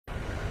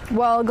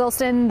Well,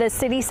 Gulston, the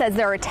city says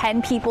there are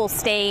 10 people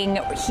staying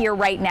here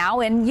right now,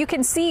 and you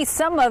can see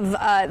some of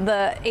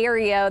the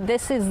area.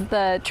 This is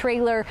the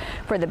trailer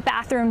for the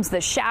bathrooms,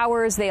 the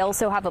showers. They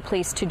also have a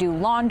place to do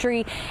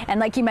laundry. And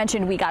like you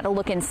mentioned, we got to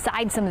look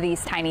inside some of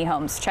these tiny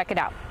homes. Check it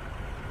out.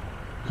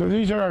 So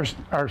these are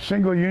our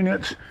single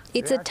units.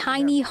 It's a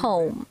tiny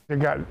home. They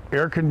got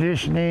air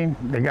conditioning,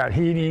 they got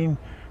heating,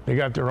 they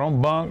got their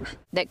own bunks.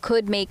 That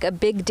could make a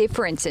big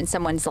difference in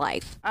someone's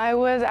life. I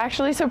was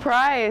actually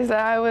surprised.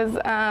 I was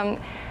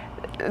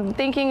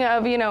thinking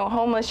of,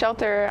 homeless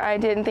shelter. I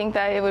didn't think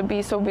that it would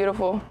be so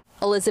beautiful.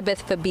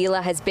 Elizabeth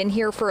Fabila has been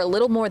here for a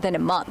little more than a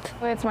month.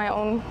 It's my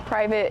own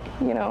private,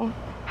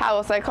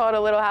 house. I call it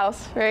a little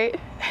house, right?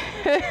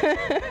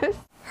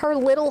 Her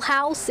little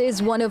house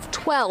is one of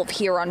 12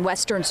 here on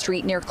Western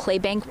Street near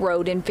Claybank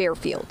Road in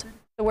Fairfield.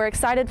 We're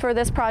excited for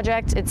this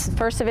project. It's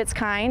first of its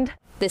kind.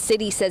 The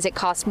city says it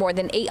costs more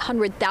than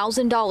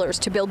 $800,000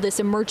 to build this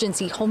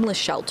emergency homeless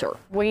shelter.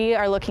 We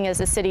are looking as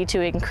a city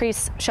to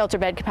increase shelter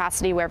bed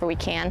capacity wherever we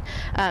can.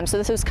 So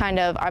this was kind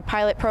of our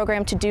pilot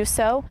program to do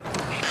so.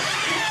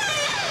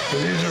 So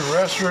these are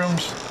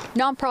restrooms.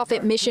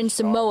 Nonprofit Mission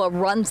Samoa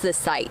runs the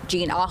site.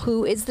 Jean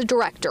Ahu is the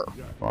director.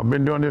 I've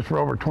been doing this for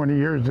over 20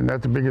 years, and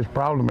that's the biggest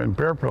problem in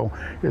Fairfield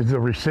is the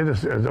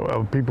recidivism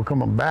of people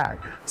coming back.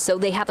 So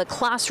they have a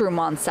classroom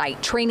on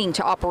site, training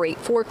to operate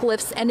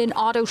forklifts, and an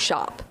auto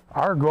shop.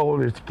 Our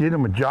goal is to get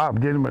them a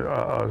job, get them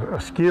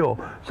a skill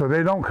so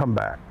they don't come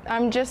back.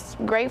 I'm just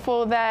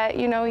grateful that,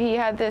 he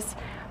had this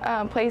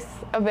place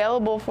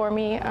available for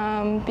me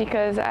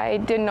because I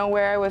didn't know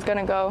where I was going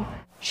to go.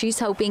 She's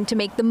hoping to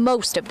make the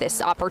most of this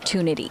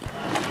opportunity.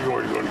 You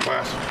already going to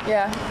class?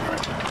 Yeah.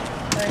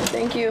 All right,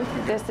 thank you.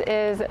 This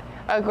is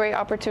a great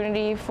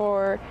opportunity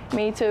for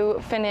me to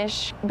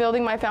finish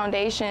building my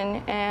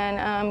foundation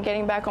and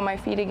getting back on my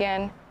feet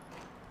again.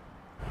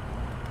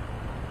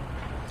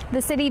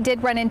 The city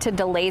did run into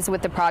delays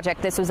with the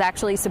project. This was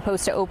actually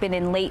supposed to open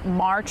in late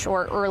March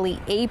or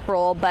early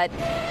April, but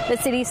the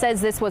city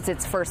says this was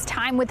its first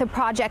time with a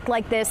project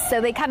like this,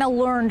 so they kind of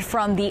learned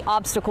from the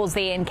obstacles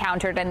they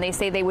encountered, and they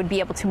say they would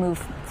be able to move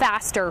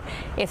faster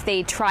if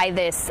they try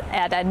this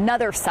at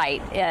another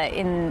site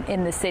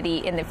in the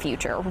city in the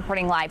future.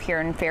 Reporting live here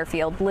in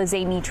Fairfield,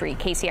 Lizzie Mitri,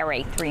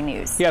 KCRA 3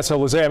 News. Yeah, so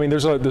Lizzie,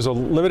 there's a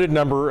limited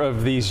number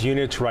of these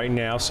units right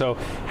now, so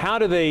how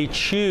do they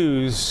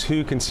choose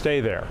who can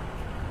stay there?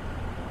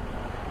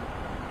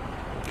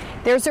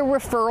 There's a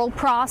referral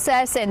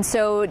process, and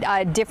so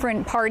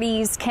different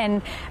parties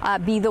can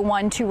be the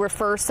one to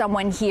refer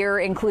someone here,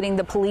 including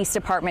the police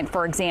department,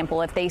 for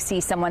example. If they see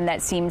someone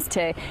that seems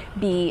to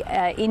be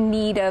in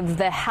need of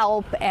the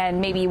help and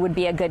maybe would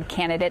be a good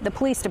candidate, the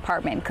police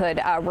department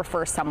could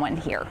refer someone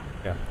here.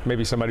 Yeah,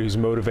 maybe somebody who's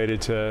motivated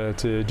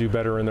to do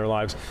better in their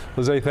lives.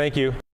 Lizzie, thank you.